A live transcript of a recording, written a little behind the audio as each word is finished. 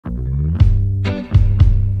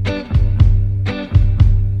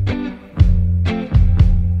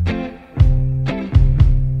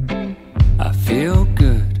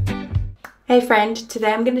Hey friend,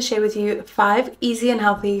 today I'm going to share with you 5 easy and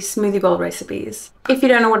healthy smoothie bowl recipes. If you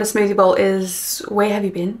don't know what a smoothie bowl is, where have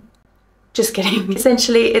you been? Just kidding.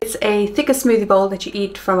 Essentially, it's a thicker smoothie bowl that you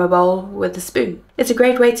eat from a bowl with a spoon. It's a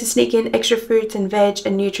great way to sneak in extra fruit and veg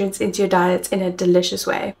and nutrients into your diet in a delicious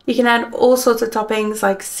way. You can add all sorts of toppings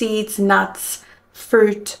like seeds, nuts,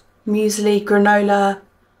 fruit, muesli, granola,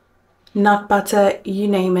 nut butter, you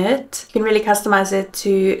name it. You can really customize it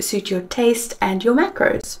to suit your taste and your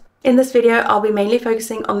macros. In this video, I'll be mainly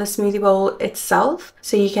focusing on the smoothie bowl itself,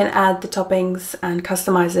 so you can add the toppings and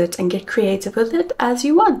customize it and get creative with it as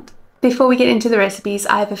you want. Before we get into the recipes,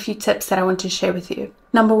 I have a few tips that I want to share with you.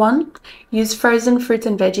 Number 1, use frozen fruit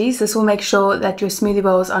and veggies. This will make sure that your smoothie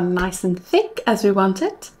bowls are nice and thick as we want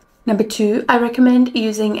it. Number 2, I recommend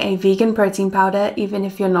using a vegan protein powder even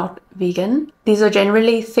if you're not vegan. These are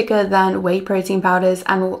generally thicker than whey protein powders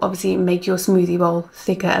and will obviously make your smoothie bowl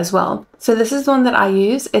thicker as well. So this is the one that I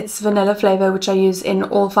use. It's vanilla flavor, which I use in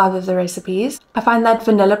all 5 of the recipes. I find that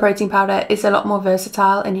vanilla protein powder is a lot more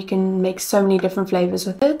versatile and you can make so many different flavors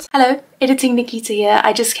with it. Hello, Editing Nikita here.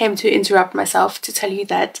 I just came to interrupt myself to tell you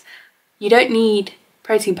that you don't need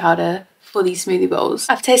protein powder for these smoothie bowls.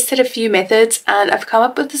 I've tested a few methods and I've come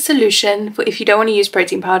up with a solution for if you don't want to use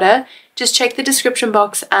protein powder. Just check the description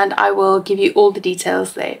box and I will give you all the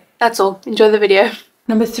details there. That's all. Enjoy the video.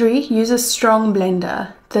 Number 3, use a strong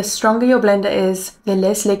blender. The stronger your blender is, the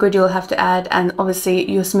less liquid you'll have to add, and obviously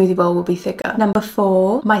your smoothie bowl will be thicker. Number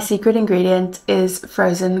 4, my secret ingredient is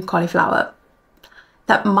frozen cauliflower.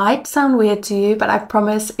 That might sound weird to you, but I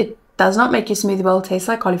promise it does not make your smoothie bowl taste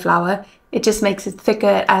like cauliflower. It just makes it thicker,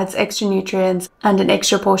 it adds extra nutrients and an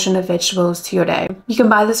extra portion of vegetables to your day. You can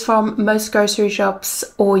buy this from most grocery shops,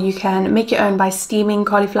 or you can make your own by steaming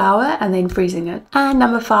cauliflower and then freezing it. And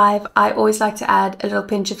number 5, I always like to add a little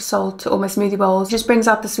pinch of salt to all my smoothie bowls. It just brings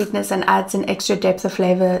out the sweetness and adds an extra depth of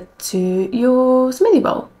flavor to your smoothie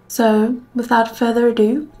bowl. So without further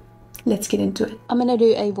ado, let's get into it. I'm gonna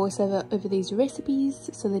do a voiceover over these recipes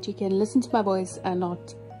so that you can listen to my voice and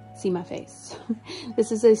not see my face.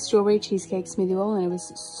 This is a strawberry cheesecake smoothie bowl and it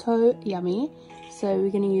was so yummy. So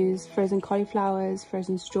we're going to use frozen cauliflowers,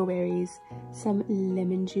 frozen strawberries, some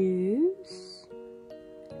lemon juice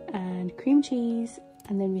and cream cheese,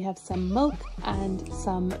 and then we have some milk and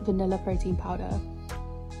some vanilla protein powder.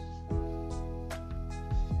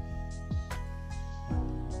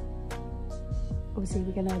 Obviously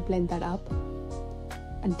we're going to blend that up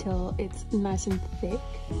until it's nice and thick.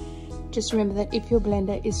 Just remember that if your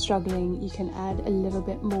blender is struggling, you can add a little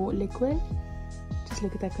bit more liquid. Just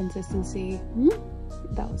look at that consistency.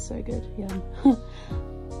 That was so good. Yum.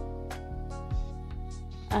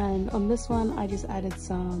 And on this one, I just added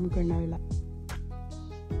some granola.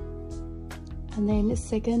 And then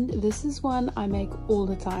second, this is one I make all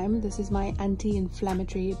the time. This is my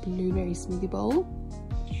anti-inflammatory blueberry smoothie bowl.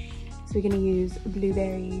 So we're going to use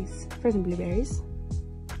blueberries, frozen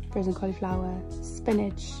cauliflower,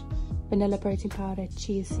 spinach, vanilla protein powder,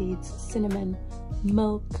 chia seeds, cinnamon,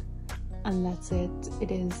 milk, and that's it.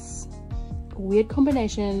 It is a weird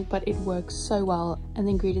combination, but it works so well, and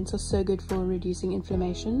the ingredients are so good for reducing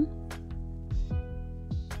inflammation.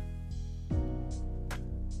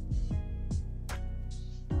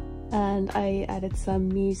 And I added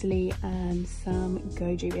some muesli and some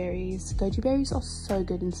goji berries. Goji berries are so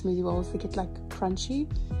good in smoothie bowls. They get like crunchy.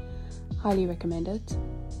 Highly recommend it.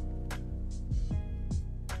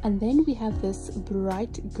 And then we have this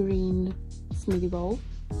bright green smoothie bowl,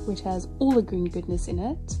 which has all the green goodness in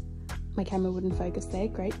it. My camera wouldn't focus there,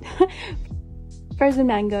 great. Frozen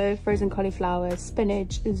mango, frozen cauliflower,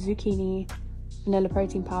 spinach, zucchini, vanilla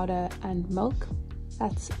protein powder, and milk.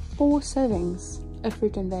 That's 4 servings of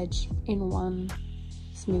fruit and veg in one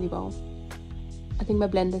smoothie bowl. I think my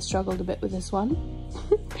blender struggled a bit with this one,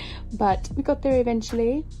 but we got there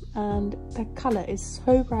eventually, and the color is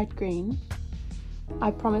so bright green. I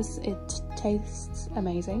promise it tastes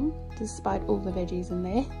amazing despite all the veggies in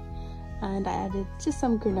there. And I added just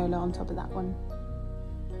some granola on top of that one.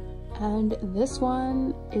 And this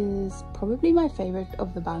one is probably my favorite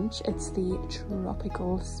of the bunch. It's the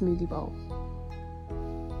tropical smoothie bowl.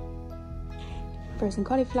 Frozen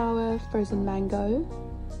cauliflower, frozen mango,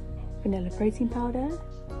 vanilla protein powder,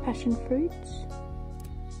 passion fruit,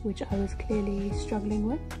 which I was clearly struggling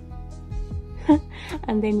with.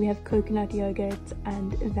 And then we have coconut yogurt,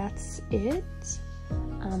 and that's it.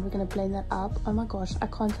 And we're gonna blend that up. Oh my gosh, I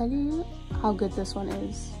can't tell you how good this one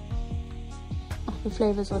is. Oh, the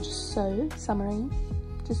flavors are just so summery,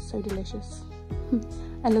 just so delicious.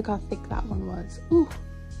 And look how thick that one was. Ooh,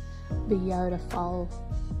 beautiful.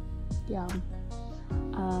 Yum.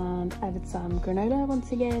 And added some granola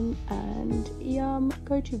once again, and yum,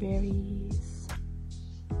 goji berries.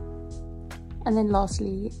 And then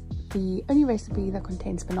lastly, the only recipe that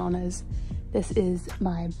contains bananas. This is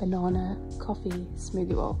my banana coffee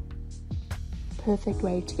smoothie bowl. Perfect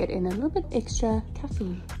way to get in a little bit extra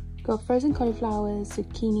caffeine. Got frozen cauliflower,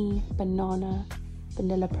 zucchini, banana,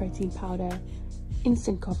 vanilla protein powder,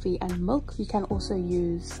 instant coffee and milk. You can also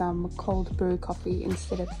use some cold brew coffee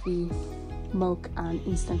instead of the milk and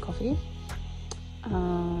instant coffee,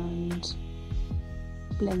 and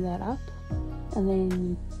blend that up, and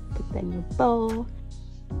then put that in your bowl.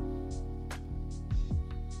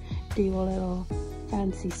 Do your little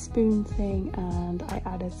fancy spoon thing, and I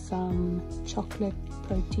added some chocolate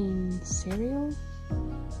protein cereal.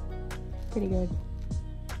 Pretty good.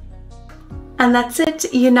 And that's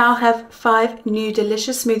it. You now have 5 new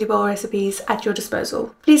delicious smoothie bowl recipes at your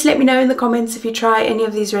disposal. Please let me know in the comments if you try any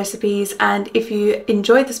of these recipes, and if you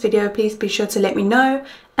enjoyed this video, please be sure to let me know,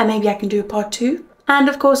 and maybe I can do a part 2. And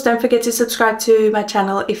of course, don't forget to subscribe to my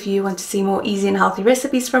channel if you want to see more easy and healthy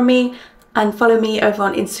recipes from me, and follow me over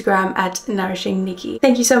on Instagram at Nourishing Nikki.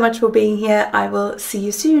 Thank you so much for being here. I will see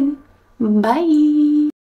you soon. Bye.